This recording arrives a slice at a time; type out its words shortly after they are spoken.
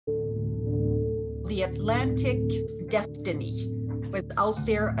the Atlantic Destiny was out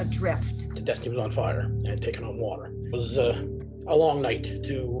there adrift. The Destiny was on fire and taken on water. It was a long night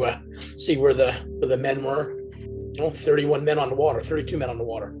to see where the men were. 31 men on the water, 32 men on the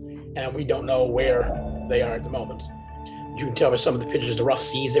water, and we don't know where they are at the moment. You can tell by some of the pictures the rough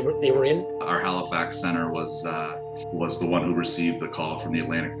seas they were in. Our Halifax Center was the one who received the call from the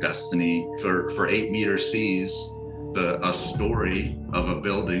Atlantic Destiny. For 8-meter seas, a story of a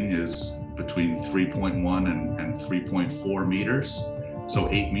building is between 3.1 and 3.4 meters. So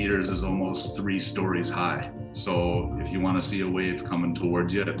 8 meters is almost 3 stories high. So if you want to see a wave coming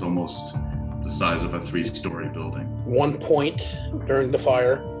towards you, it's almost the size of a 3-story building. One point during the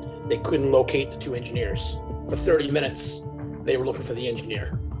fire, they couldn't locate the 2 engineers. For 30 minutes, they were looking for the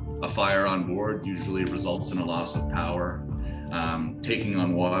engineer. A fire on board usually results in a loss of power. Taking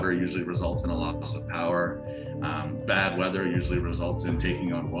on water usually results in a loss of power. Bad weather usually results in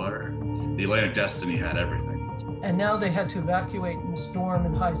taking on water. The Atlantic Destiny had everything. And now they had to evacuate in the storm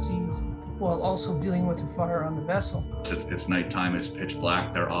and high seas while also dealing with a fire on the vessel. It's nighttime, it's pitch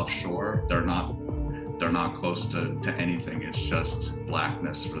black, they're offshore, they're not close to anything, it's just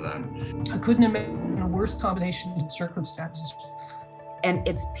blackness for them. I couldn't imagine a worse combination of circumstances. And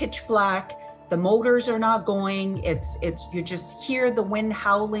it's pitch black, the motors are not going, you just hear the wind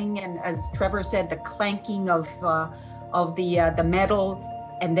howling, and as Trevor said, the clanking of the metal,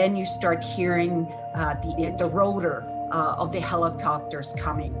 and then you start hearing the rotor of the helicopters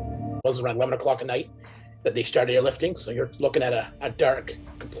coming. It was around 11 o'clock at night that they started airlifting, so you're looking at a dark,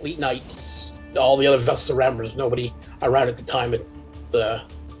 complete night. All the other vessels around, there was nobody around at the time. They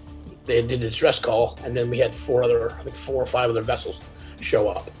did the distress call, and then we had 4 or 5 other vessels show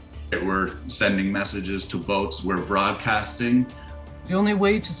up. We're sending messages to boats, we're broadcasting. The only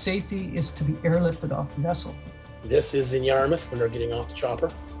way to safety is to be airlifted off the vessel. This is in Yarmouth when they're getting off the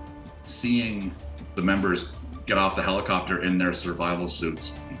chopper. Seeing the members get off the helicopter in their survival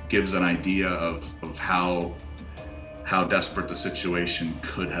suits gives an idea of how desperate the situation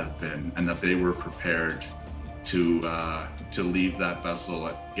could have been, and that they were prepared to leave that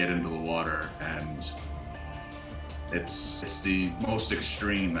vessel, get into the water, and it's the most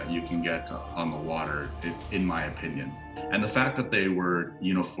extreme that you can get on the water, in my opinion. And the fact that they were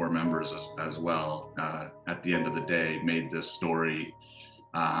Unifor members as well, at the end of the day, made this story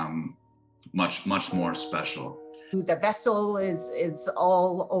much more special. The vessel is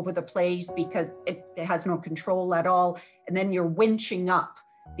all over the place because it has no control at all. And then you're winching up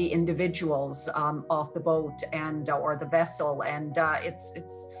the individuals off the boat or the vessel. And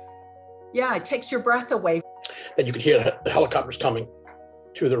it takes your breath away. That you could hear the helicopters coming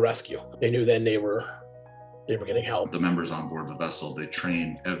to the rescue. They knew then they were getting help. The members on board the vessel, they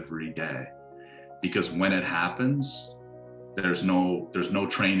train every day, because when it happens, there's no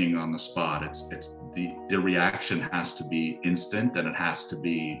training on the spot. It's the reaction has to be instant, and it has to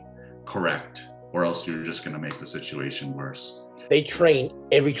be correct, or else you're just going to make the situation worse. They train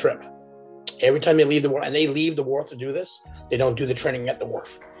every trip. Every time they leave the wharf, and they leave the wharf to do this, they don't do the training at the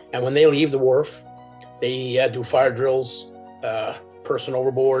wharf. And when they leave the wharf, they do fire drills, person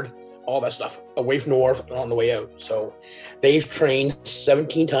overboard, all that stuff, away from the wharf and on the way out. So they've trained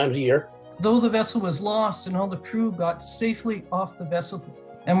 17 times a year. Though the vessel was lost and all the crew got safely off the vessel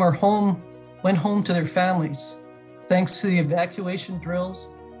and went home to their families, thanks to the evacuation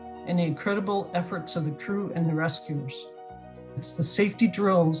drills and the incredible efforts of the crew and the rescuers. It's the safety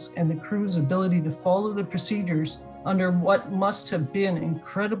drills and the crew's ability to follow the procedures under what must have been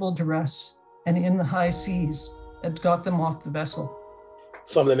incredible duress and in the high seas that got them off the vessel.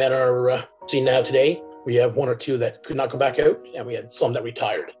 Some of the men are seen now today. We have 1 or 2 that could not go back out, and we had some that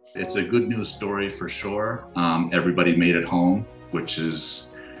retired. It's a good news story for sure. Everybody made it home, which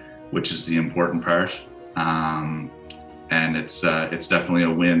is the important part. And it's definitely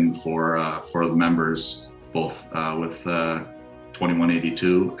a win for the members, both with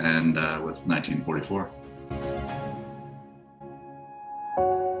 2182 and with 1944.